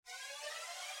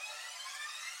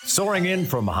Soaring in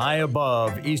from high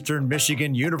above Eastern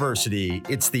Michigan University,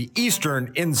 it's the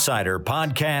Eastern Insider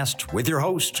Podcast with your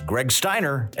hosts, Greg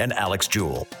Steiner and Alex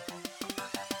Jewell.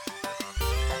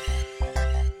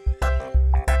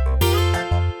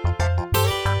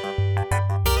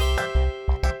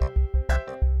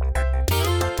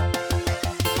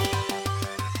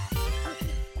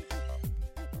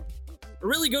 A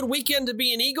really good weekend to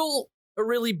be an Eagle, a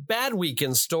really bad week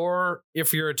in store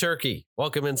if you're a turkey.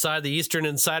 Welcome inside the Eastern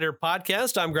Insider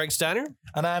Podcast. I'm Greg Steiner.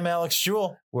 And I'm Alex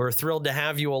Jewell. We're thrilled to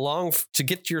have you along to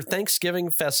get your Thanksgiving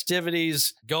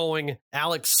festivities going.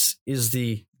 Alex is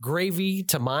the gravy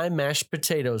to my mashed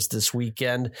potatoes this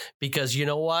weekend because you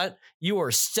know what? You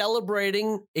are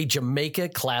celebrating a Jamaica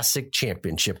Classic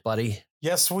championship, buddy.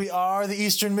 Yes, we are. The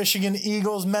Eastern Michigan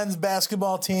Eagles men's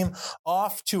basketball team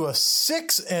off to a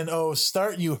 6-0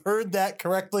 start. You heard that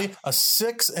correctly. A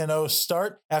 6-0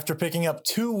 start after picking up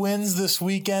 2 wins this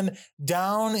weekend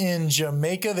down in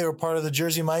Jamaica. They were part of the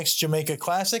Jersey Mike's Jamaica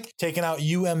Classic, taking out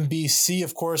UMBC.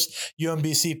 Of course,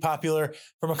 UMBC popular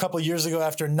from a couple of years ago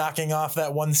after knocking off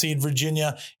that 1-seed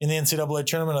Virginia in the NCAA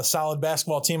tournament, a solid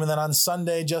basketball team. And then on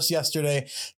Sunday, just yesterday,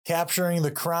 capturing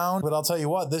the crown. But I'll tell you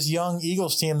what, this young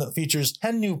Eagles team that features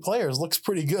 10 new players looks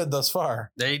pretty good thus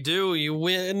far. They do. You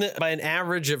win by an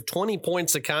average of 20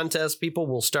 points a contest. People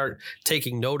will start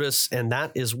taking notice, and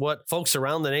that is what folks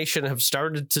around the nation have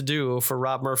started to do for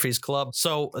Rob Murphy's club.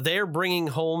 So they're bringing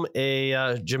home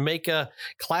a Jamaica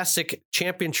Classic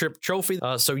Championship trophy.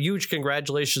 So huge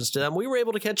congratulations to them. We were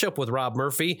able to catch up with Rob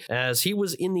Murphy as he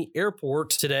was in the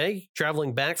airport today,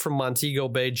 traveling back from Montego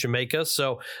Bay, Jamaica.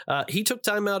 So he took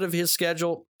time out of his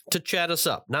schedule to chat us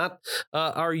up. Not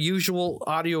our usual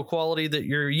audio quality that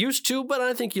you're used to, but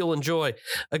I think you'll enjoy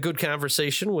a good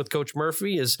conversation with Coach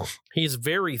Murphy as he's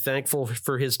very thankful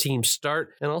for his team's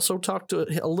start and also talk to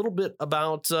a little bit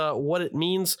about what it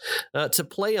means to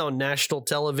play on national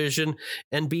television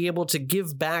and be able to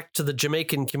give back to the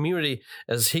Jamaican community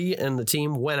as he and the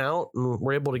team went out and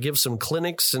were able to give some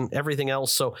clinics and everything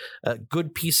else. So a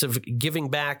good piece of giving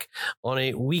back on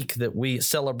a week that we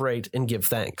celebrate and give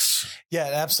thanks. Yeah,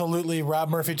 absolutely. Rob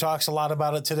Murphy talks a lot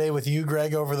about it today with you,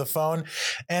 Greg, over the phone.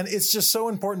 And it's just so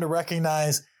important to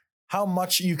recognize how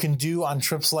much you can do on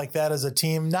trips like that as a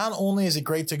team. Not only is it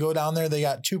great to go down there, they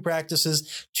got 2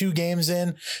 practices, 2 games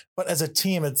in, but as a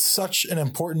team, it's such an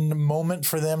important moment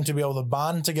for them to be able to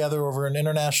bond together over an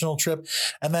international trip.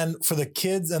 And then for the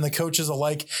kids and the coaches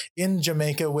alike in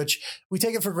Jamaica, which we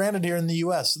take it for granted here in the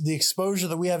U.S., the exposure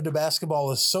that we have to basketball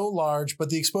is so large, but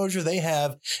the exposure they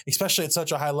have, especially at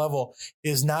such a high level,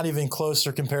 is not even close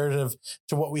or comparative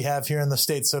to what we have here in the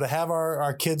States. So to have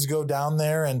our kids go down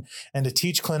there and to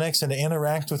teach clinics and to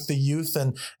interact with the youth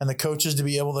and the coaches, to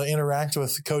be able to interact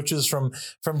with coaches from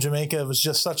Jamaica, it was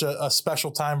just such a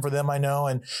special time for them, I know.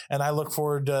 And I look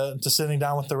forward to sitting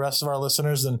down with the rest of our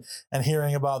listeners and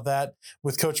hearing about that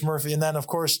with Coach Murphy. And then, of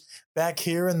course, back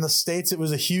here in the States, it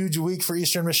was a huge week for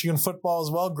Eastern Michigan football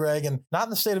as well, Greg, and not in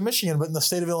the state of Michigan, but in the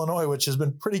state of Illinois, which has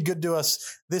been pretty good to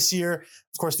us this year.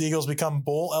 Of course, the Eagles become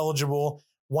bowl eligible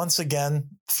once again,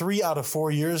 3 out of 4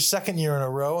 years, 2nd year in a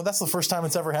row. That's the first time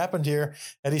it's ever happened here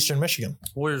at Eastern Michigan.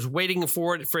 We're waiting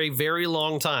for it for a very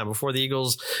long time before the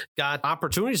Eagles got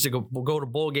opportunities to go to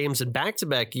bowl games in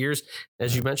back-to-back years.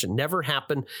 As you mentioned, never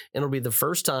happened, and it'll be the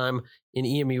first time in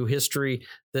EMU history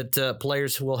that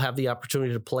players will have the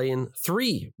opportunity to play in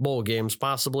 3 bowl games,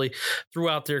 possibly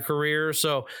throughout their career.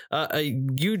 So a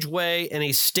huge way and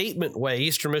a statement way,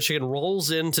 Eastern Michigan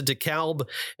rolls into DeKalb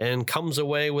and comes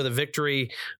away with a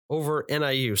victory over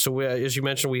NIU. So as you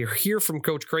mentioned, we hear from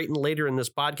Coach Creighton later in this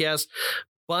podcast,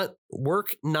 but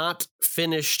work not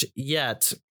finished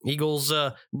yet. Eagles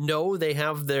know they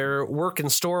have their work in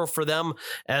store for them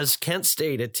as Kent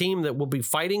State, a team that will be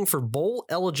fighting for bowl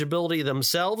eligibility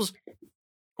themselves,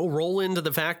 will roll into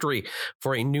the factory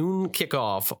for a noon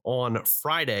kickoff on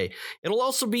Friday. It'll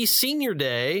also be senior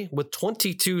day with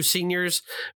 22 seniors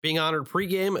being honored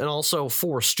pregame and also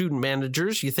 4 student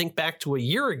managers. You think back to a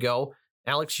year ago,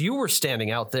 Alex, you were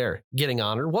standing out there getting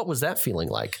honored. What was that feeling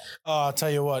like? I'll tell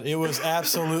you what, it was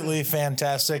absolutely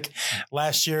fantastic.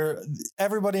 Last year,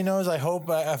 everybody knows, I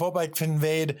hope I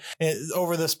conveyed it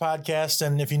over this podcast.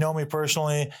 And if you know me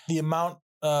personally, the amount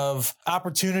of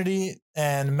opportunity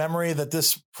and memory that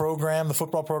this program, the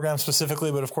football program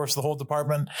specifically, but of course the whole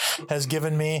department has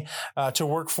given me to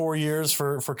work 4 years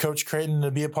for Coach Creighton,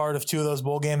 to be a part of 2 of those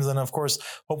bowl games. And of course,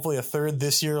 hopefully a third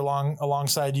this year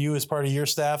alongside you as part of your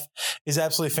staff is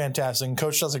absolutely fantastic. And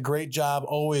Coach does a great job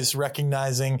always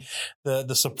recognizing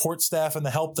the support staff and the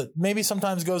help that maybe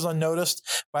sometimes goes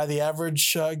unnoticed by the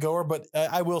average goer. But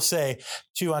I will say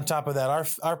too, on top of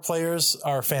that, our players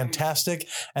are fantastic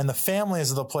and the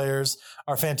families of the players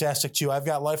are fantastic too. I've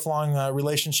got lifelong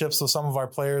relationships with some of our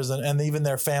players and even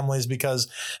their families because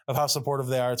of how supportive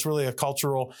they are. It's really a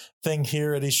cultural thing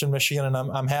here at Eastern Michigan, and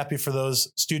I'm happy for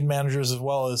those student managers as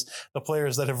well as the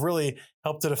players that have really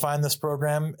helped to define this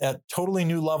program at totally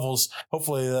new levels.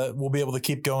 Hopefully we'll be able to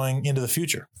keep going into the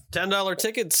future. $10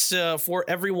 tickets for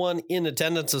everyone in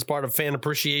attendance as part of Fan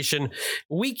Appreciation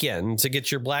Weekend to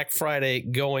get your Black Friday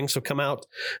going. So come out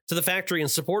to the factory and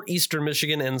support Eastern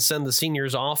Michigan and send the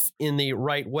seniors off in the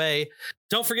right way.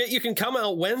 Don't forget, you can come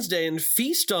out Wednesday and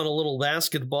feast on a little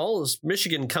basketball as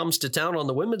Michigan comes to town on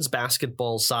the women's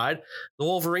basketball side. The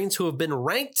Wolverines, who have been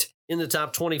ranked in the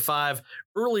top 25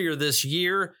 earlier this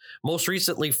year, most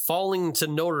recently falling to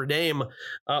Notre Dame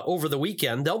over the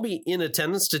weekend. They'll be in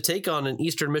attendance to take on an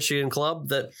Eastern Michigan club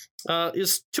that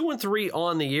is 2-3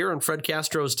 on the year, and Fred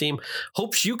Castro's team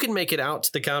hopes you can make it out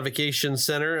to the Convocation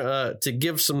Center to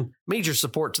give some major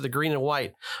support to the green and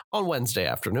white on Wednesday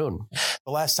afternoon.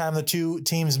 The last time the two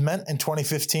teams met in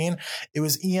 2015, it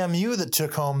was EMU that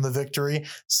took home the victory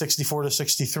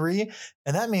 64-63.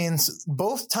 And that means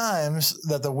both times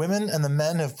that the women and the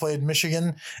men have played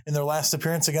Michigan in their last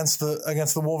appearance against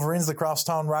the Wolverines, the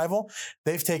crosstown rival,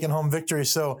 they've taken home victory.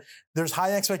 So there's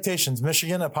high expectations.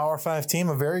 Michigan, a Power 5 team,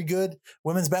 a very good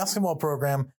women's basketball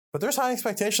program, but there's high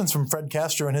expectations from Fred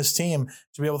Castro and his team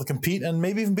to be able to compete and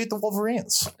maybe even beat the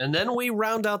Wolverines. And then we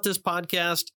round out this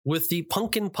podcast with the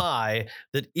pumpkin pie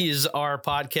that is our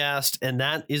podcast, and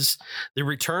that is the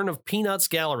return of Peanuts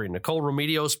Gallery. Nicole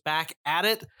Remedios back at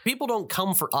it. People don't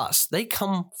come for us. They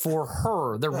come for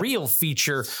her, the real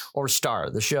feature or star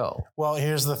of the show. Well,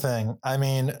 here's the thing. I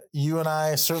mean, you and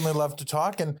I certainly love to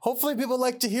talk, and hopefully people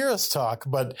like to hear us talk.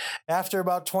 But after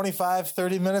about 25,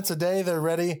 30 minutes a day, they're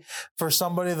ready for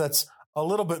somebody that's a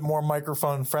little bit more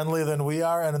microphone friendly than we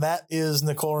are. And that is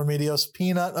Nicole Remedios.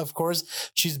 Peanut, of course.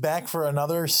 She's back for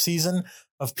another season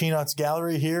of Peanuts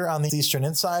Gallery here on the Eastern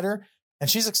Insider. And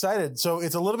she's excited. So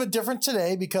it's a little bit different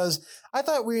today because I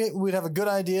thought we'd have a good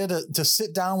idea to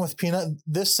sit down with Peanut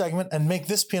this segment and make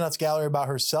this Peanuts Gallery about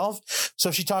herself. So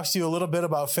she talks to you a little bit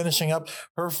about finishing up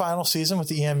her final season with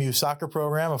the EMU soccer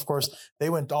program. Of course,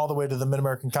 they went all the way to the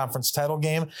Mid-American Conference title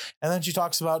game. And then she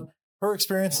talks about her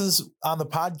experiences on the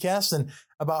podcast and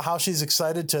about how she's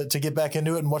excited to get back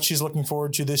into it and what she's looking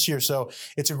forward to this year. So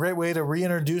it's a great way to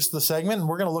reintroduce the segment. And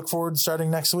we're going to look forward starting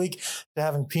next week to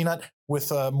having Peanut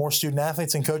with more student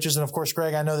athletes and coaches. And of course,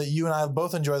 Greg, I know that you and I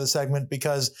both enjoy the segment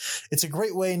because it's a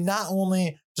great way not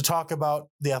only to talk about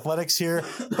the athletics here,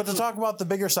 but to talk about the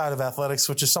bigger side of athletics,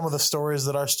 which is some of the stories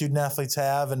that our student athletes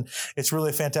have. And it's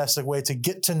really a fantastic way to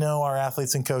get to know our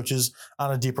athletes and coaches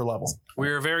on a deeper level. We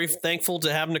are very thankful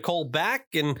to have Nicole back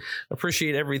and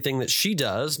appreciate everything that she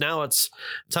does. Now it's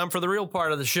time for the real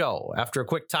part of the show. After a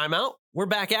quick timeout, we're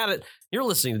back at it. You're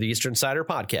listening to the Eastern Insider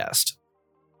Podcast.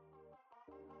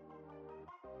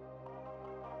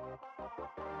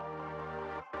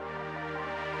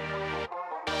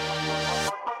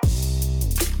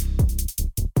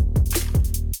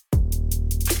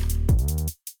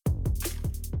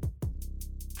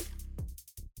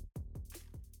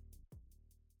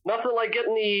 Nothing like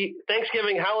getting the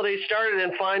Thanksgiving holiday started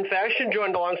in fine fashion.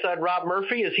 Joined alongside Rob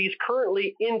Murphy as he's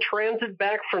currently in transit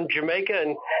back from Jamaica.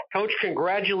 And Coach,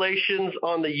 congratulations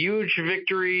on the huge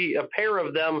victory, a pair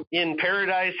of them in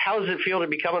paradise. How does it feel to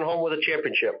be coming home with a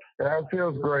championship? Yeah, it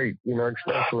feels great,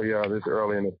 especially this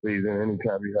early in the season.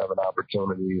 Anytime you have an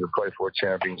opportunity to play for a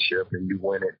championship and you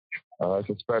win it, it's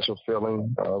a special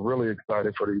feeling. Really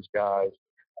excited for these guys.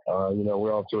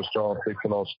 We're off to a strong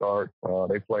 6-0 start.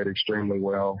 They played extremely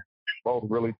well. Both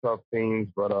really tough teams,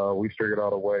 but we figured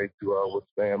out a way to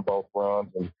withstand both runs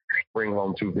and bring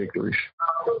home 2 victories.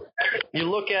 You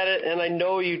look at it, and I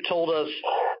know you told us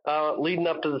leading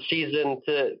up to the season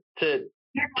to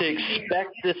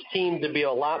expect this team to be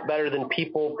a lot better than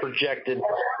people projected.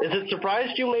 Has it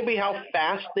surprised you maybe how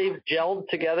fast they've gelled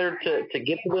together to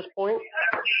get to this point?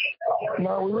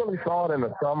 No, we really saw it in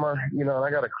the summer, and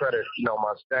I got to credit,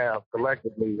 my staff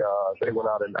collectively. They went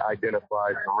out and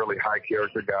identified some really high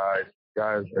character guys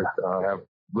that have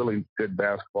really good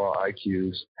basketball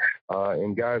IQs,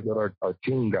 and guys that are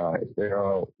team guys.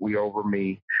 They're we over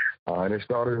me. And it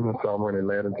started in the summer and it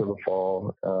led into the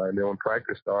fall. And then when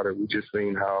practice started, we just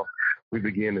seen how we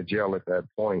begin to gel at that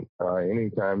point.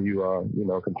 Anytime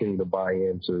you continue to buy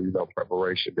into,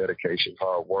 preparation, dedication,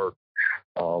 hard work,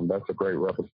 that's a great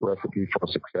recipe for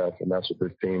success, and that's what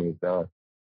this team has done.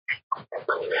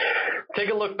 Take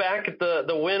a look back at the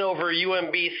win over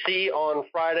UMBC on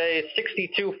Friday,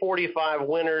 62-45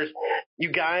 winners.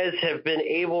 You guys have been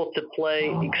able to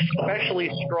play especially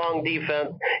strong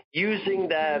defense, using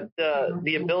that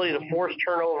the ability to force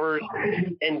turnovers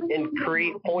and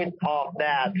create points off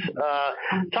that.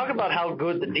 Talk about how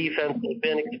good the defense has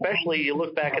been, especially you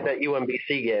look back at that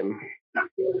UMBC game.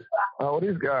 Well,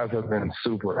 these guys have been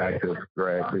super active,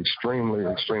 Greg, extremely,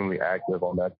 extremely active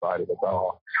on that side of the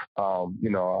ball.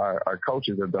 Our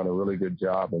coaches have done a really good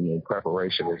job in the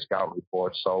preparation and scout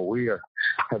reports. So we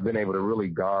have been able to really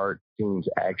guard teams'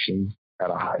 actions at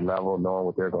a high level, knowing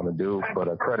what they're going to do. But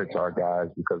a credit to our guys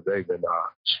because they've been,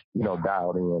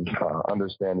 dialed in,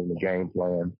 understanding the game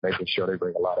plan, making sure they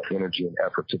bring a lot of energy and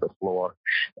effort to the floor.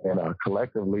 And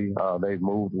collectively, they've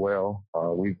moved well.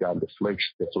 We've got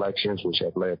deflections, which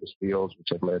have led to steals, which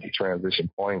have led to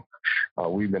transition points.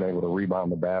 We've been able to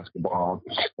rebound the basketball.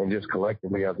 And just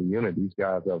collectively as a unit, these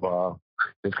guys have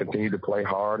just continued to play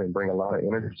hard and bring a lot of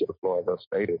energy to the floor, as I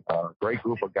stated. Great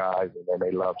group of guys, and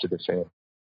they love to defend.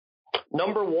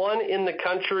 Number 1 in the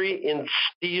country in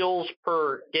steals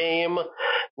per game.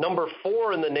 Number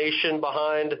 4 in the nation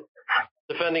behind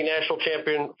defending national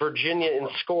champion Virginia in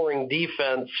scoring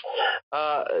defense.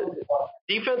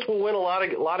 Defense will win a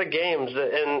lot of games,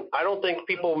 and I don't think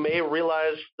people may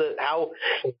realize that how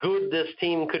good this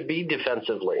team could be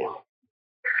defensively.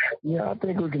 Yeah, I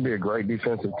think we can be a great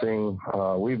defensive team.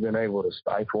 We've been able to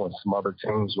stifle and smother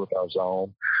teams with our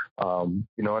zone.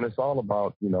 And it's all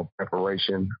about,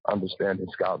 preparation, understanding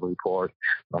scout report.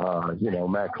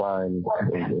 Matt Klein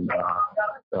and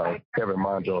Kevin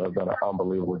Monjo have done an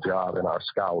unbelievable job in our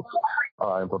scouts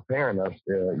in preparing us,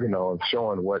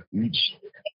 showing what each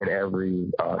and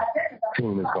every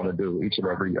team is going to do, each and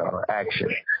every action.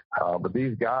 But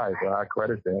these guys, I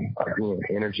credit them, again,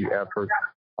 energy, effort,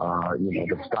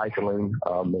 the stifling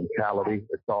mentality.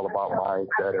 It's all about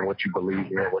mindset and what you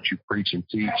believe in, what you preach and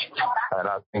teach. And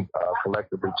I think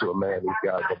collectively to a man,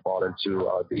 these guys have bought into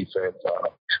defense,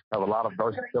 have a lot of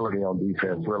versatility on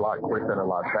defense. We're a lot quicker and a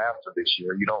lot faster this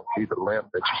year. You don't see the length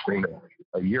that you've seen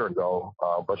a year ago,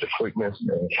 but the quickness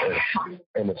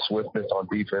and the swiftness on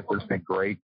defense has been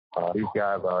great. These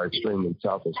guys are extremely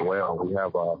tough as well. We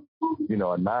have a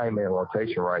 9-man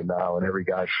rotation right now, and every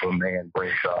guy from man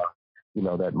brings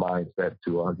that mindset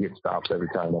to get stops every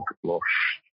time up the floor.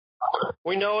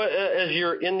 We know as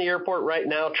you're in the airport right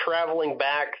now traveling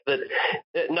back that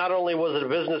not only was it a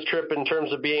business trip in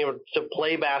terms of being able to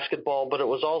play basketball, but it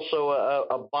was also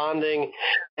a bonding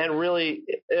and really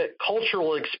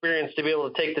cultural experience to be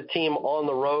able to take the team on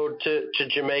the road to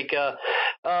Jamaica.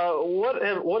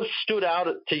 What stood out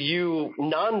to you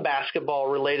non-basketball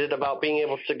related about being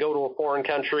able to go to a foreign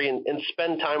country and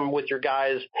spend time with your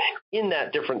guys in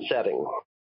that different setting?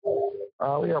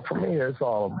 For me, it's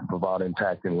all about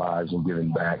impacting lives and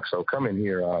giving back. So coming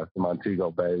here to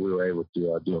Montego Bay, we were able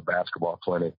to do a basketball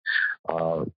clinic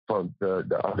for the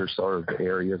underserved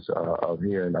areas of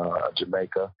here in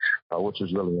Jamaica, which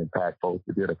was really impactful.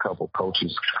 We did a couple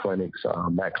coaches clinics.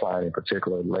 Matt Klein in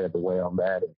particular led the way on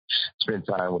that, and spent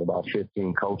time with about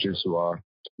 15 coaches who are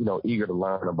eager to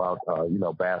learn about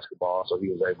basketball. So he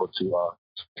was able to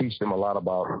teach them a lot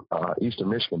about Eastern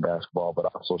Michigan basketball, but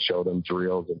also show them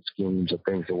drills and schemes and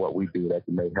things of what we do that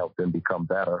may help them become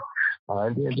better.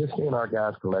 And then just seeing our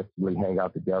guys collectively hang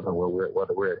out together,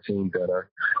 whether we're at team dinner,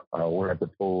 we're at the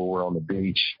pool, we're on the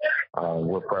beach,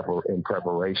 we're in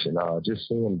preparation. Just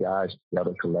seeing guys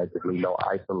together collectively, no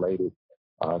isolated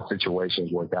situations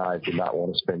where guys did not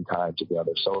want to spend time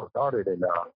together. So it started in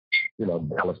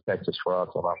Dallas, Texas for us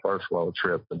on our first road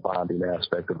trip, the bonding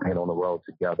aspect of being on the road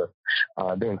together.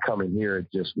 Then coming here, it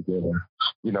just began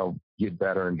to, get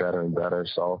better and better and better.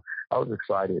 So I was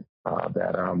excited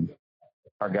that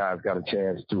our guys got a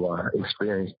chance to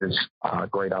experience this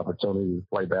great opportunity to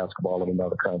play basketball in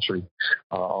another country,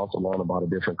 also learn about a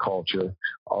different culture,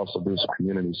 also do some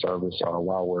community service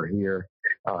while we're here.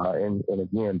 And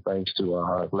again, thanks to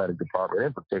our athletic department,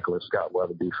 in particular, Scott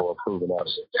Weatherby, for approving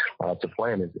us to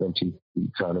play in this MTC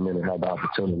tournament and have the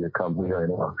opportunity to come here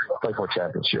and play for a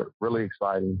championship. Really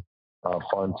exciting,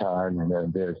 fun time, and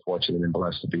I'm very fortunate and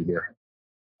blessed to be here.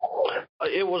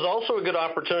 It was also a good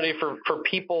opportunity for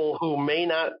people who may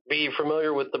not be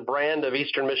familiar with the brand of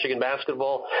Eastern Michigan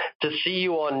basketball to see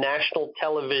you on national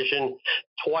television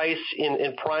twice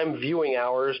in prime viewing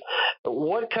hours.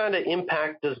 What kind of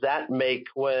impact does that make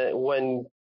when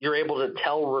you're able to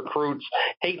tell recruits,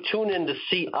 hey, tune in to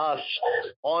see us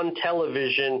on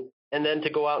television and then to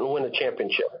go out and win a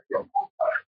championship?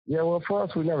 Yeah, well, for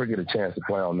us, we never get a chance to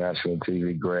play on national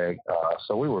TV, Greg.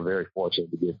 So we were very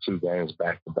fortunate to get 2 games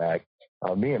back-to-back.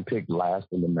 Being picked last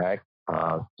in the MAC,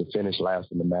 to finish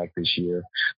last in the MAC this year,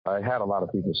 it had a lot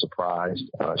of people surprised,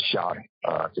 shocked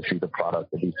to see the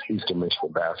product of Eastern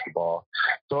Michigan basketball.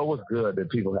 So it was good that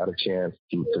people had a chance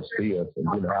to see us.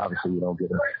 And, obviously you don't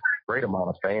get a great amount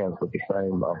of fans, but the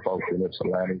same folks in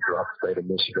Ypsilanti throughout the state of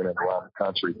Michigan and around the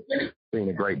country seeing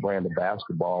a great brand of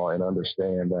basketball and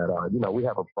understand that, we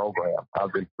have a program.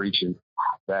 I've been preaching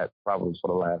that probably for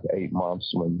the last 8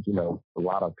 months when, a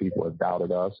lot of people have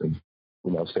doubted us and,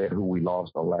 said who we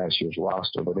lost on last year's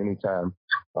roster. But anytime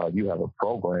you have a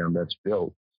program that's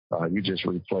built, you just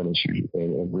replenish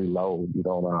and reload. You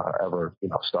don't ever,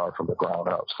 start from the ground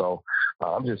up. So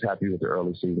I'm just happy with the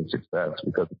early season success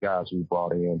because the guys we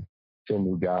brought in, 10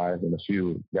 new guys and a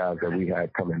few guys that we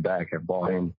had coming back have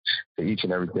bought in to each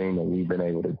and everything that we've been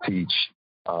able to teach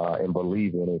and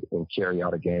believe in it and carry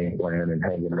out a game plan and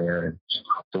hang in there. And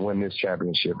to win this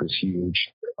championship is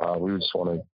huge. We just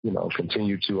want to,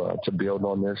 continue to build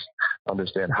on this,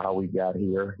 understand how we got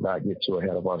here, not get too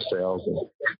ahead of ourselves, and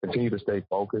continue to stay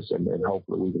focused, and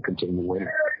hopefully we can continue winning.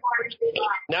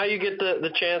 Now you get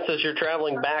the chance as you're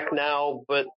traveling back now,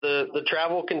 but the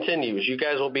travel continues. You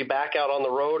guys will be back out on the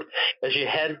road as you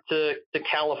head to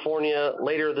California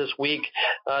later this week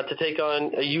to take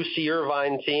on a UC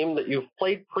Irvine team that you've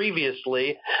played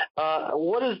previously.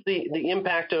 What is the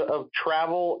impact of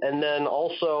travel, and then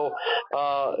also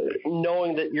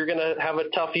knowing that you're going to have a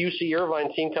tough UC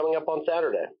Irvine team coming up on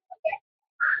Saturday?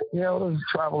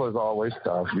 Travel is always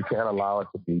tough. You can't allow it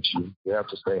to beat you. You have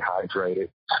to stay hydrated.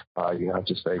 You have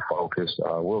to stay focused.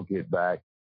 We'll get back,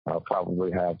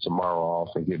 probably have tomorrow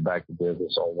off and get back to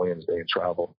business on Wednesday and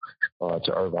travel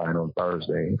to Irvine on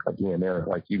Thursday. Again, they're,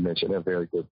 like you mentioned, they're a very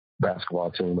good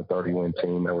basketball team, a 30-win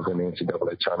team that was in the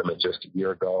NCAA tournament just a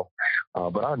year ago.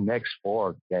 But our next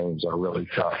 4 games are really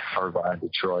tough. Irvine,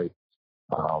 Detroit,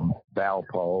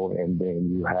 Valpo, and then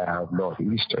you have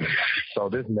Northeastern. So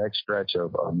this next stretch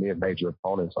of mid-major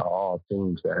opponents are all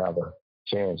teams that have a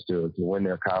chance to win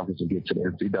their conference and get to the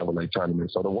NCAA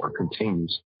tournament. So the work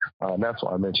continues. And that's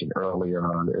why I mentioned earlier,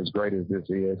 as great as this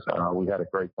is, we had a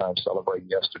great time celebrating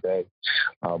yesterday.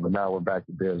 But now we're back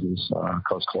to business.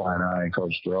 Coach Klein and I and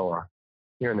Coach Joe are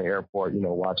here in the airport,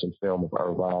 watching film of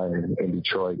Irvine and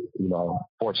Detroit.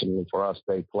 Fortunately for us,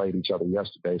 they played each other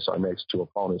yesterday. So our next 2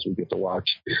 opponents we get to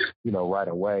watch, right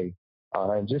away.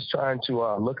 And just trying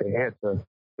to look ahead to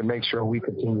make sure we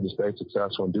continue to stay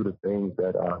successful and do the things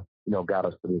that, got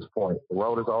us to this point. The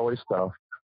road is always tough,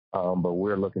 but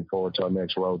we're looking forward to our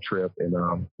next road trip and,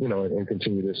 and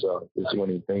continue this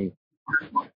winning thing.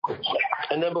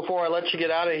 And then before I let you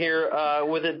get out of here,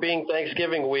 with it being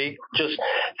Thanksgiving week, just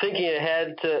thinking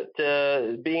ahead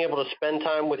to being able to spend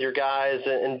time with your guys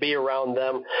and be around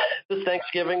them this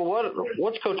Thanksgiving,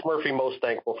 what's Coach Murphy most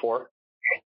thankful for?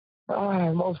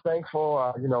 Most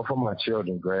thankful, for my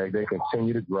children, Greg. They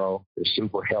continue to grow. They're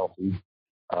super healthy.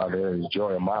 They're the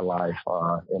joy of my life,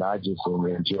 and I just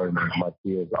enjoy my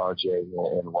kids, RJ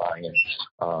and Ryan,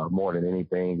 more than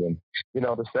anything. And,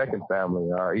 the second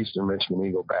family, our Eastern Michigan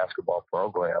Eagle basketball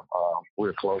program,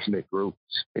 we're a close-knit group,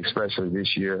 especially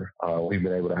this year. We've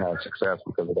been able to have success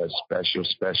because of that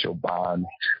special bond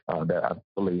that I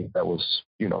believe that was,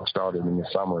 started in the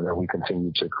summer that we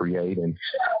continue to create and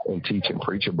teach and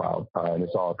preach about, and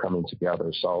it's all coming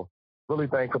together. So, really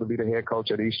thankful to be the head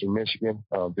coach at Eastern Michigan.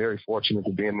 Very fortunate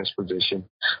to be in this position.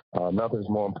 Nothing's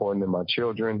more important than my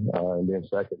children, and then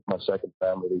my second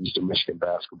family, the Eastern Michigan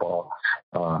basketball,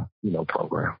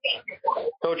 program.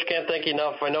 Coach, can't thank you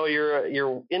enough. I know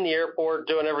you're in the airport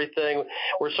doing everything.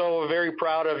 We're so very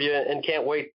proud of you, and can't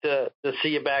wait to see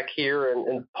you back here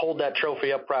and hold that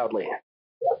trophy up proudly.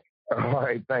 All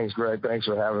right. Thanks, Greg. Thanks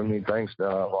for having me. Thanks to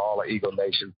all the Eagle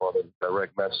Nation for the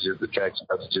direct messages, the text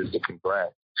messages, the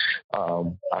congrats.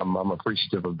 I'm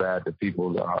appreciative of that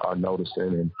people are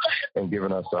noticing and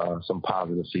giving us some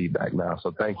positive feedback now.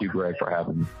 So thank you, Greg, for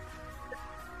having me.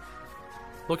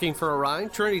 Looking for a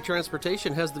ride? Trinity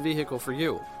Transportation has the vehicle for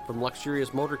you. From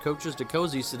luxurious motor coaches to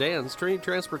cozy sedans, Trinity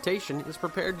Transportation is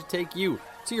prepared to take you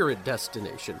to your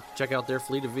destination. Check out their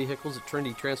fleet of vehicles at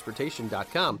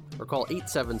TrinityTransportation.com or call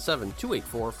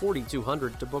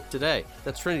 877-284-4200 to book today.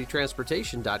 That's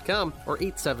TrinityTransportation.com or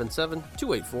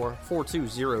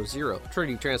 877-284-4200.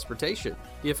 Trinity Transportation,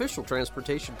 the official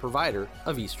transportation provider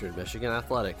of Eastern Michigan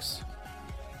Athletics.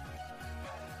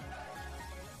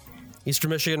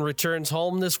 Eastern Michigan returns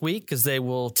home this week as they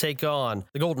will take on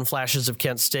the Golden Flashes of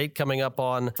Kent State coming up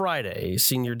on Friday.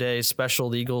 Senior Day special.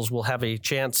 The Eagles will have a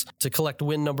chance to collect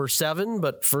win number 7.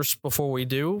 But first, before we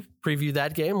do, preview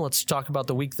that game, let's talk about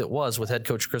the week that was with head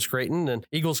coach Chris Creighton and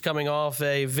Eagles coming off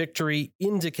a victory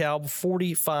in DeKalb,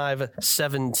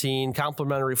 45-17.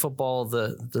 Complimentary football,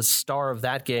 the star of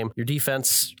that game. Your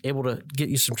defense able to get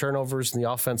you some turnovers, and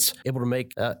the offense able to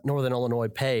make Northern Illinois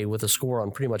pay with a score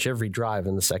on pretty much every drive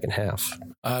in the second half.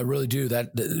 I really do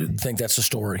think that's the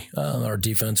story. Our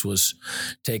defense was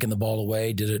taking the ball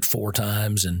away, did it 4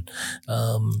 times, and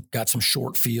got some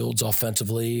short fields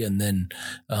offensively. And then,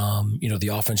 the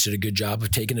offense did a good job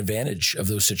of taking advantage of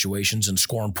those situations and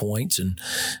scoring points, and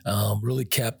really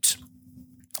kept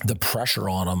the pressure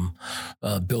on them,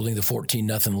 building the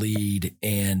 14-0 lead.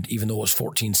 And even though it was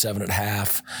 14-7 at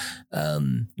half,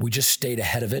 we just stayed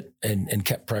ahead of it and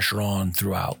kept pressure on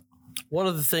throughout. One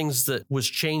of the things that was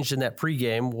changed in that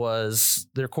pregame was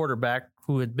their quarterback,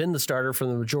 who had been the starter for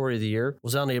the majority of the year,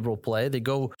 was unable to play. They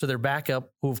go to their backup,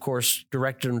 who, of course,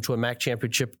 directed them to a MAC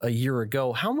championship a year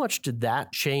ago. How much did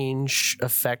that change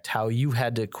affect how you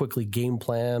had to quickly game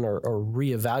plan or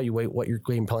reevaluate what your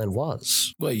game plan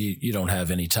was? Well, you don't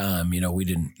have any time. We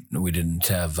didn't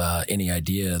have any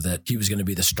idea that he was going to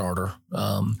be the starter.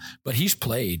 But he's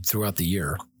played throughout the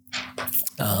year.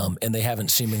 And they haven't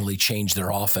seemingly changed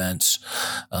their offense.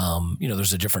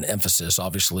 There's a different emphasis.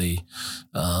 Obviously,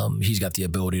 he's got the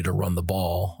ability to run the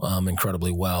ball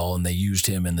incredibly well, and they used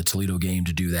him in the Toledo game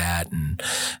to do that. And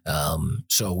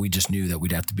so we just knew that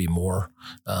we'd have to be more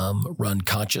run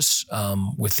conscious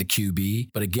with the QB.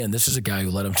 But again, this is a guy who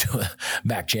led him to a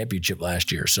MAC championship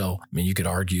last year. So, you could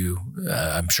argue,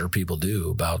 I'm sure people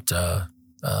do, about,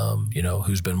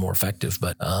 who's been more effective.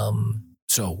 But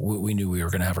so we knew we were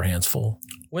going to have our hands full.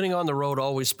 Winning on the road,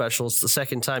 always special. It's the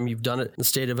second time you've done it in the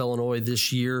state of Illinois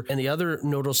this year. And the other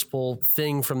noticeable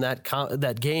thing from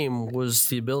that game was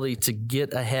the ability to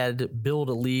get ahead, build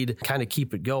a lead, kind of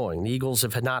keep it going. The Eagles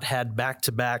have not had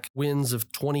back-to-back wins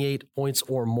of 28 points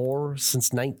or more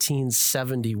since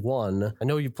 1971. I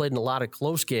know you played in a lot of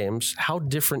close games. How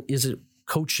different is it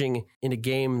coaching in a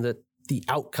game that the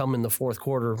outcome in the fourth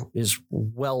quarter is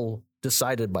well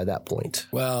decided by that point?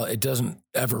 Well, it doesn't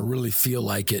ever really feel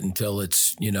like it until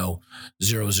it's,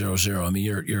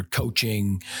 0-0-0. You're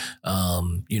coaching,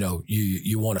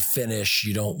 you want to finish.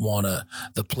 You don't want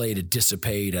the play to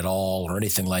dissipate at all or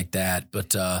anything like that.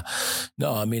 But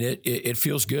no, it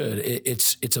feels good.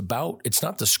 It's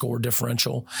not the score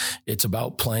differential. It's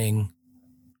about playing,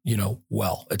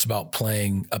 well. It's about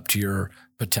playing up to your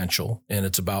potential, and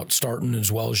it's about starting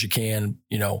as well as you can,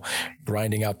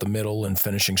 grinding out the middle and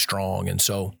finishing strong. And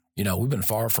so, we've been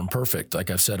far from perfect,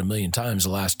 like I've said a million times the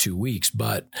last 2 weeks,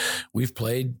 but we've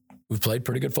played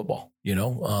pretty good football,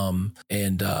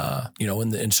 and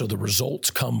so the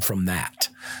results come from that,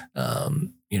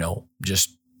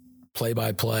 just play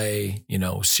by play,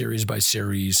 series by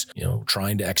series,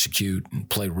 trying to execute and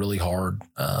play really hard,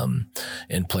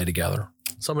 and play together.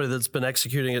 Somebody that's been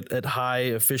executing it at high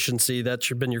efficiency,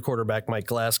 that's been your quarterback, Mike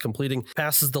Glass, completing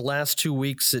passes the last 2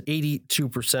 weeks at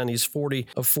 82%. He's 40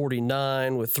 of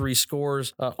 49 with 3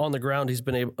 scores. On the ground, he's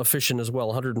been efficient as well,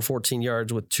 114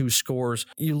 yards with 2 scores.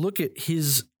 You look at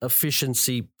his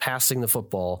efficiency passing the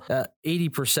football,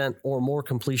 80% or more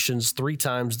completions 3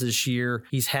 times this year.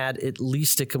 He's had at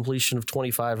least a completion of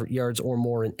 25 yards or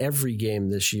more in every game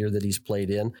this year that he's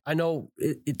played in. I know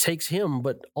it takes him,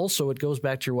 but also it goes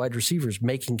back to your wide receivers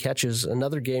making catches.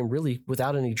 Another game really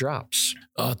without any drops.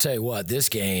 I'll tell you what, this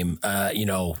game,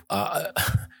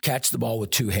 catch the ball with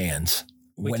 2 hands.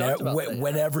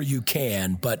 Whenever you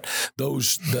can, but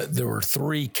there were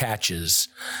 3 catches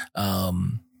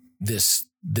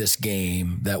this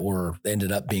game that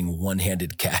ended up being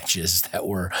one-handed catches that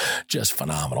were just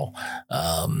phenomenal.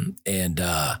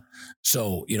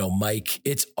 So, Mike,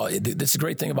 it's a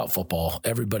great thing about football.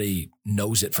 Everybody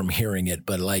knows it from hearing it,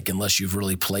 but unless you've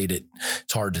really played it,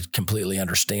 it's hard to completely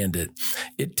understand it.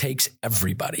 It takes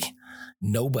everybody.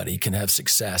 Nobody can have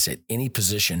success at any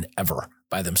position ever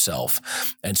by themselves.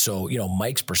 And so,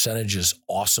 Mike's percentage is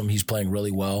awesome. He's playing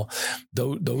really well.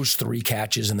 Those 3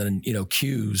 catches and then,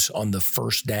 Q's on the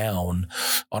first down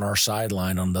on our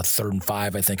sideline on the 3rd and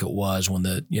 5, I think it was, when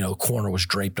the, corner was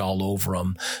draped all over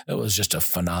him. It was just a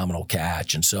phenomenal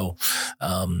catch. And so,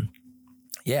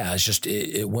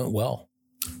 it went well.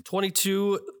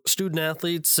 22 student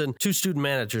athletes and 2 student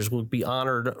managers will be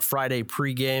honored Friday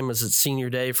pregame as it's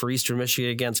senior day for Eastern Michigan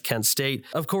against Kent State.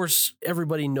 Of course,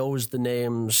 everybody knows the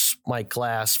names Mike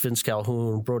Glass, Vince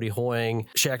Calhoun, Brody Hoying,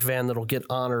 Shaq Van that'll get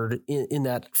honored in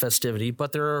that festivity.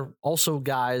 But there are also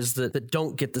guys that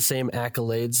don't get the same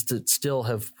accolades that still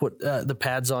have put the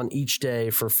pads on each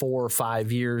day for 4 or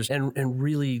 5 years and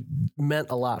really meant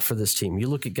a lot for this team. You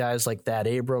look at guys like Thad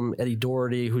Abram, Eddie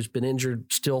Doherty, who's been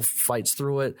injured, still fights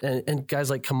through it, and guys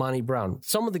like Amani Brown.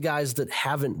 Some of the guys that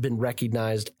haven't been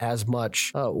recognized as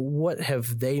much, what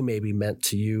have they maybe meant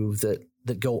to you that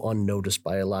go unnoticed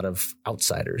by a lot of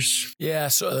outsiders? Yeah.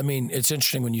 So, I mean, it's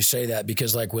interesting when you say that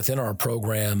because like within our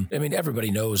program, I mean, everybody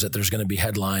knows that there's going to be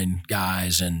headline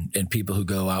guys and people who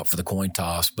go out for the coin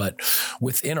toss, but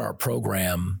within our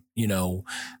program, you know,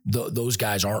 those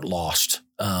guys aren't lost.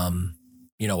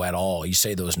 You know, at all. You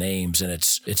say those names and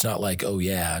it's not like, oh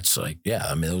yeah, it's like, yeah,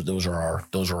 I mean, those are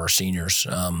our seniors.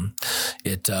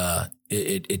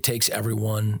 It takes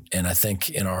everyone. And I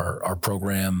think in our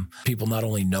program, people not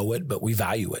only know it, but we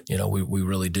value it. You know, we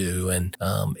really do. And,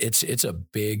 it's a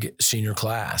big senior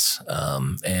class.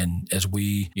 And as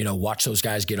we, you know, watch those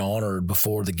guys get honored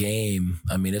before the game,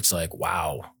 I mean, it's like,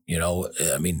 wow. You know,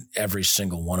 I mean, every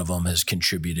single one of them has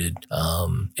contributed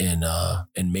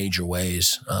in major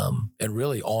ways, and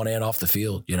really on and off the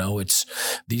field. You know, it's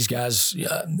these guys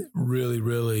really,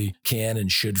 really can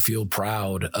and should feel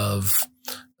proud of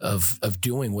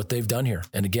doing what they've done here.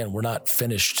 And again, we're not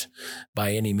finished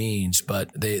by any means, but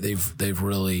they've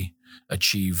really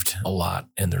achieved a lot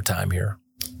in their time here.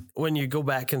 When you go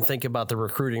back and think about the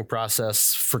recruiting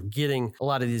process for getting a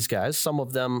lot of these guys, some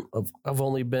of them have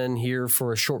only been here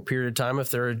for a short period of time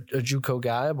if they're a JUCO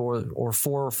guy or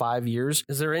 4 or 5 years.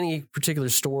 Is there any particular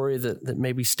story that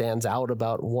maybe stands out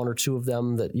about one or two of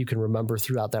them that you can remember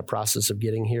throughout that process of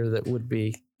getting here that would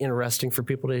be interesting for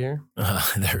people to hear?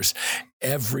 There's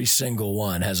every single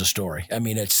one has a story. I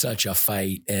mean, it's such a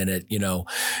fight and it, you know,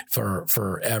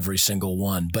 for every single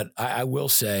one. But I will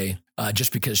say,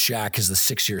 just because Shaq is the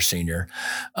 6-year senior,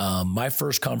 my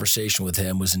first conversation with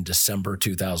him was in December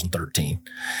 2013.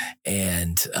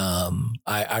 And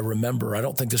I remember, I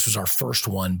don't think this was our first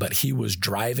one, but he was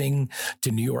driving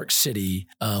to New York City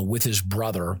with his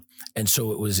brother. And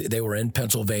so they were in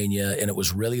Pennsylvania and it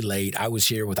was really late. I was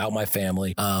here without my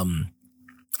family.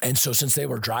 And so since they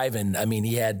were driving, I mean,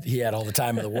 he had all the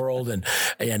time in the world and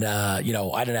you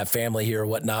know, I didn't have family here or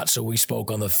whatnot. So we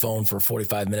spoke on the phone for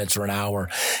 45 minutes or an hour.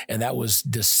 And that was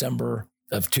December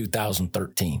of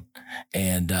 2013.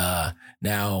 And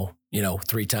now, you know,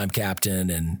 3-time captain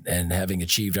and having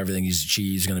achieved everything he's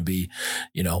achieved, he's going to be,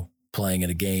 you know, playing in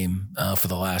a game for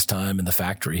the last time in the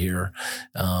factory here.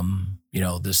 You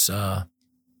know, this a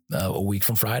week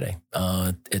from Friday.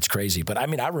 It's crazy. But I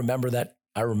mean, I remember that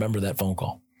phone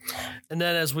call. And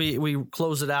then as we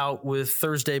close it out with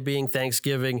Thursday being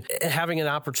Thanksgiving, having an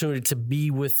opportunity to be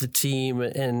with the team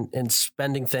and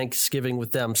spending Thanksgiving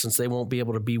with them since they won't be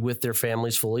able to be with their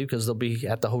families fully because they'll be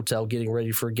at the hotel getting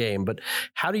ready for a game. But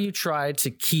how do you try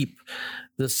to keep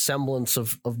the semblance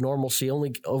of normalcy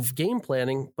only of game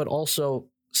planning, but also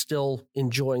still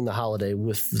enjoying the holiday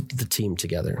with the team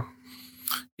together?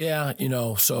 Yeah, you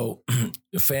know, so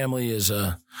family is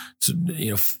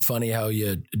you know, funny how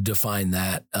you define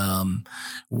that.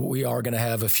 We are going to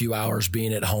have a few hours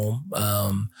being at home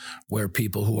where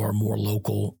people who are more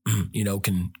local, you know,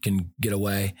 can get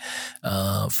away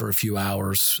for a few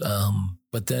hours.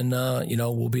 But then, you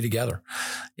know, we'll be together.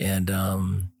 And,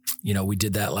 you know, we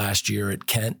did that last year at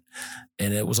Kent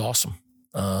and it was awesome.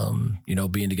 You know,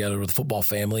 being together with the football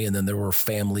family, and then there were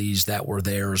families that were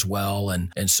there as well.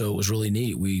 And so it was really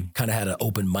neat. We kind of had an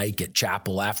open mic at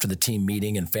chapel after the team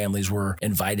meeting and families were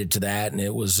invited to that. And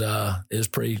it was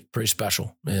pretty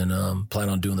special and, plan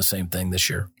on doing the same thing this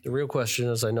year. The real question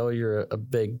is, I know you're a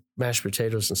big mashed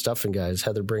potatoes and stuffing guy. Is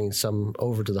Heather bringing some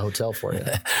over to the hotel for you?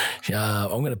 I'm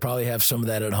going to probably have some of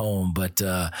that at home, but,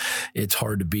 it's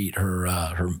hard to beat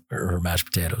her mashed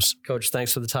potatoes. Coach,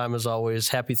 thanks for the time as always.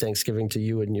 Happy Thanksgiving to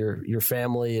you and your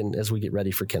family, and as we get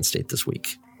ready for Kent State this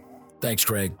week. Thanks,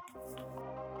 Greg.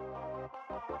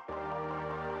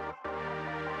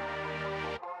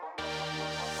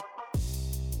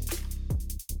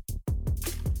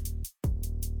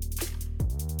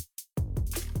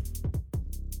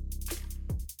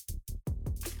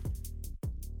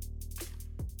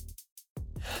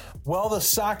 Well, the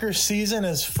soccer season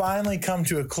has finally come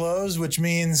to a close, which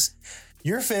means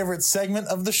your favorite segment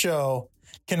of the show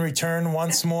can return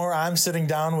once more. I'm sitting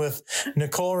down with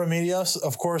Nicole Remedios,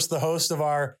 of course, the host of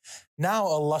our now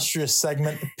illustrious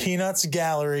segment, Peanuts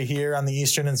Gallery, here on the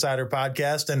Eastern Insider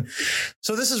Podcast. And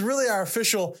so this is really our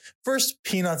official first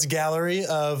Peanuts Gallery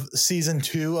of season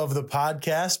 2 of the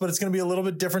podcast, but it's going to be a little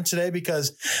bit different today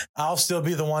because I'll still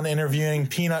be the one interviewing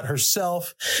Peanut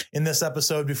herself in this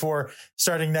episode before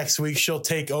starting next week. She'll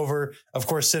take over, of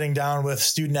course, sitting down with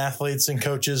student athletes and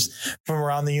coaches from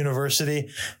around the university.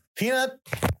 Peanut,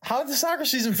 how did the soccer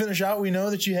season finish out? We know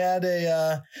that you had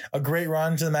a great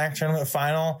run to the MAC tournament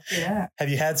final. Yeah. Have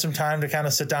you had some time to kind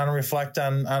of sit down and reflect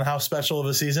on how special of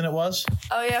a season it was?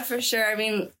 Oh, yeah, for sure. I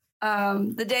mean,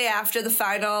 The day after the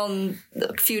final and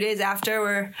a few days after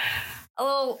were a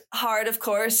little hard, of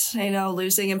course.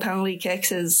 Losing in penalty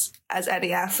kicks is, as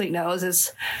any athlete knows,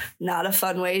 is not a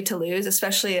fun way to lose,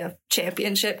 especially a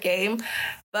championship game.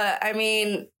 But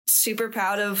super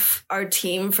proud of our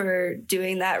team for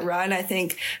doing that run. I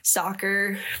think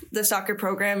the soccer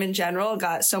program in general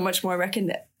got so much more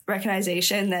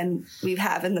recognition than we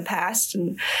have in the past,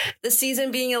 and the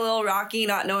season being a little rocky,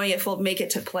 not knowing if we'll make it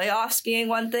to playoffs being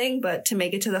one thing, but to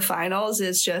make it to the finals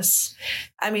is just,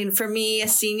 for me, a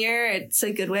senior, it's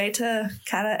a good way to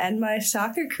kind of end my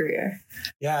soccer career.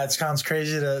 Yeah, it sounds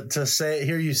crazy to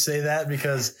hear you say that,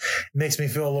 because it makes me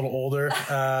feel a little older,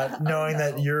 knowing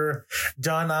that you're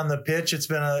done on the pitch. It's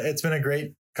been a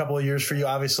great couple of years for you,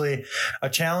 obviously a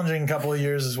challenging couple of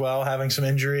years as well, having some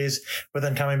injuries, but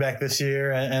then coming back this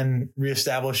year and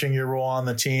reestablishing your role on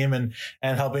the team and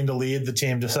helping to lead the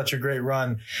team to such a great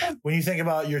run. When you think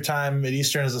about your time at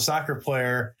Eastern as a soccer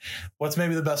player, what's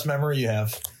maybe the best memory you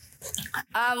have?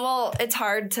 Well, it's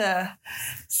hard to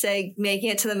say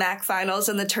making it to the MAC finals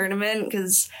and the tournament,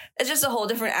 because it's just a whole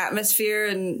different atmosphere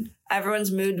and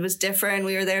everyone's mood was different.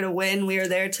 We were there to win. We were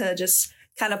there to just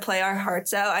kind of play our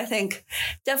hearts out. I think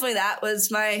definitely that was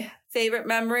my favorite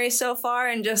memory so far,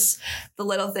 and just the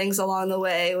little things along the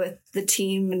way with the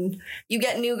team. And you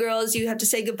get new girls, you have to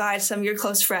say goodbye to some of your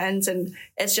close friends, and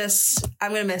it's just,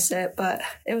 I'm going to miss it, but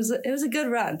it was a good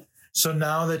run. So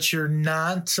now that you're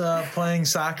not playing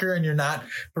soccer and you're not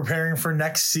preparing for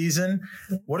next season,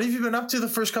 what have you been up to the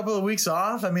first couple of weeks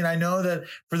off? I know that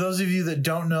for those of you that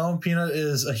don't know, Peanut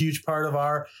is a huge part of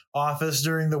our office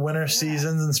during the winter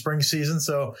seasons and spring season.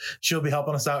 So she'll be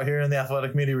helping us out here in the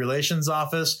Athletic Media Relations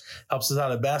office, helps us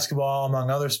out at basketball, among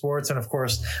other sports, and of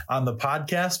course on the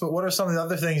podcast. But what are some of the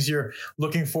other things you're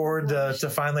looking forward to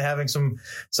finally having some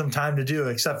time to do,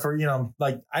 except for,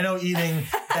 I know eating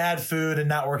bad food and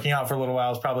not working out for a little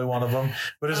while is probably one of them,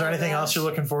 but is there anything else you're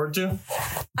looking forward to?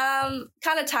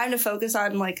 Kind of time to focus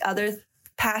on other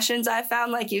passions I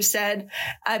found. Like you said,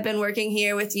 I've been working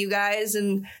here with you guys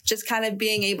and just kind of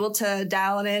being able to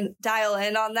dial in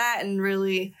on that and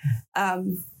really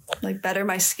better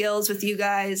my skills with you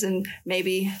guys, and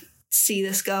maybe see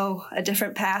this go a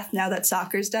different path. Now that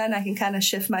soccer's done, I can kind of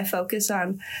shift my focus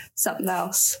on something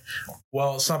else.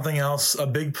 Well, a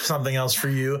big something else for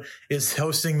you is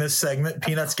hosting this segment,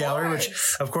 Peanuts Gallery, which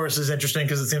of course is interesting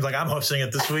because it seems like I'm hosting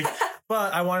it this week.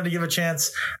 But I wanted to give a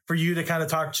chance for you to kind of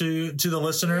talk to the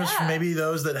listeners, maybe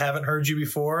those that haven't heard you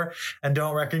before and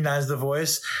don't recognize the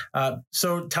voice.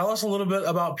 So tell us a little bit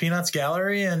about Peanuts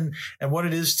Gallery and what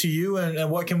it is to you and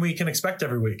what we can expect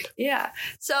every week. Yeah.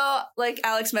 So like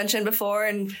Alex mentioned before,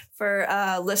 and for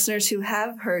listeners who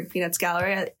have heard Peanuts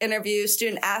Gallery, I interview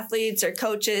student athletes or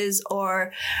coaches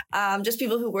or just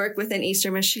people who work within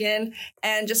Eastern Michigan,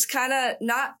 and just kind of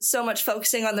not so much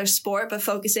focusing on their sport, but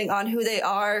focusing on who they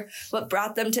are, what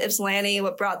brought them to Ypsilanti,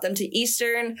 what brought them to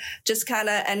Eastern, just kind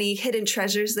of any hidden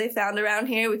treasures they found around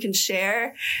here we can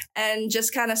share, and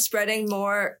just kind of getting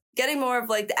more of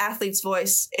the athlete's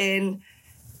voice in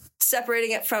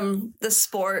separating it from the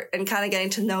sport and kind of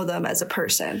getting to know them as a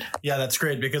person. Yeah, that's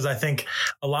great, because I think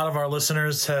a lot of our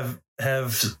listeners have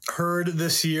heard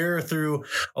this year through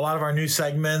a lot of our new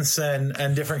segments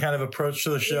and different kind of approach to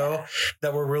the show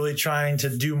that we're really trying to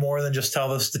do more than just tell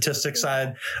the statistics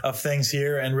side of things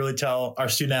here and really tell our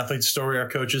student athletes' story, our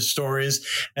coaches' stories.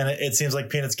 And it seems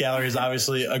like Peanuts Gallery is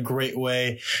obviously a great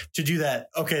way to do that.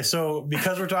 Okay, so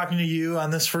because we're talking to you on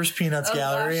this first Peanuts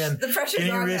Gallery and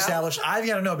getting reestablished, I've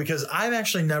got to know, because I've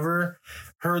actually never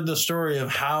heard the story of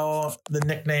how the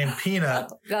nickname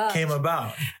Peanut came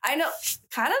about. I know,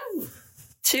 kind of,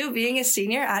 too, being a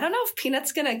senior, I don't know if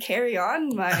Peanut's going to carry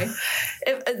on I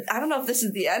don't know if this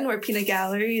is the end where Peanut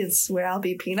Gallery is where I'll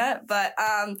be Peanut, but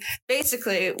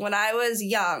basically when I was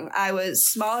young, I was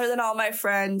smaller than all my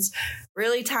friends,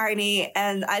 really tiny,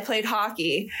 and I played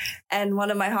hockey, and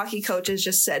one of my hockey coaches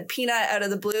just said Peanut out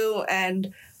of the blue,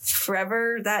 and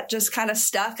forever that just kind of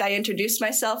stuck. I introduced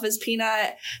myself as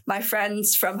Peanut. My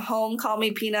friends from home call me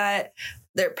Peanut.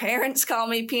 Their parents call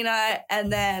me Peanut.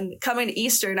 And then coming to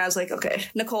Eastern, I was like, okay,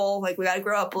 Nicole, we got to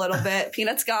grow up a little bit.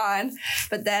 Peanut's gone.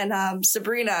 But then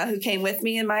Sabrina, who came with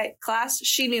me in my class,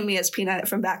 she knew me as Peanut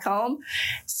from back home.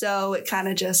 So it kind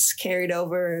of just carried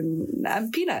over, and I'm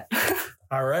Peanut.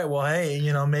 All right. Well, hey,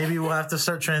 maybe we'll have to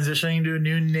start transitioning to a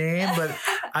new name, but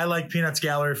I like Peanuts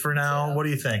Gallery for now. What do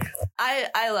you think?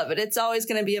 I love it. It's always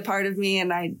going to be a part of me,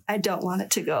 and I don't want it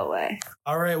to go away.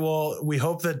 All right. Well, we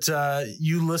hope that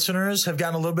you listeners have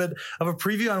gotten a little bit of a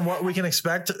preview on what we can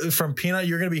expect from Peanut.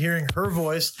 You're going to be hearing her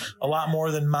voice a lot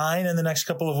more than mine in the next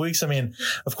couple of weeks. I mean,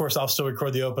 of course, I'll still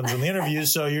record the opens and the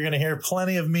interviews, so you're going to hear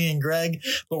plenty of me and Greg,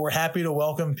 but we're happy to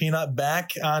welcome Peanut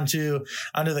back onto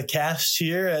the cast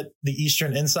here at the Eastern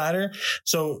Insider.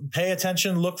 So pay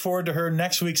attention. Look forward to her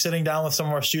next week sitting down with some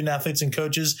of our student athletes and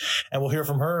coaches, and we'll hear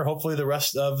from her hopefully the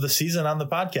rest of the season on the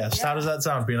podcast. Yeah. How does that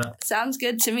sound, Peanut? Sounds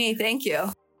good to me. Thank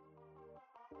you.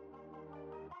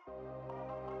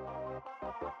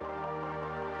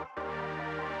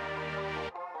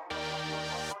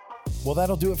 Well,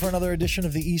 that'll do it for another edition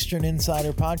of the Eastern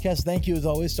Insider Podcast. Thank you, as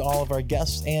always, to all of our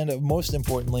guests and, most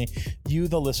importantly, you,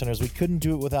 the listeners. We couldn't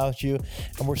do it without you,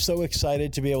 and we're so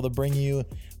excited to be able to bring you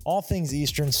all things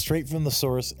Eastern straight from the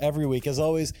source every week. As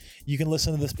always, you can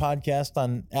listen to this podcast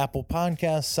on Apple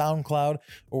Podcasts, SoundCloud,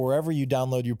 or wherever you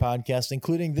download your podcast,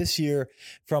 including this year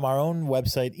from our own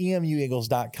website,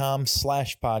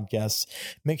 emueagles.com/podcasts.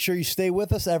 Make sure you stay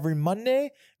with us every Monday.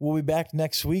 We'll be back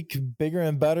next week, bigger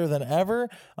and better than ever.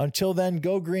 Until then,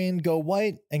 go green, go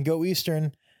white, and go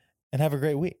Eastern, and have a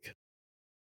great week.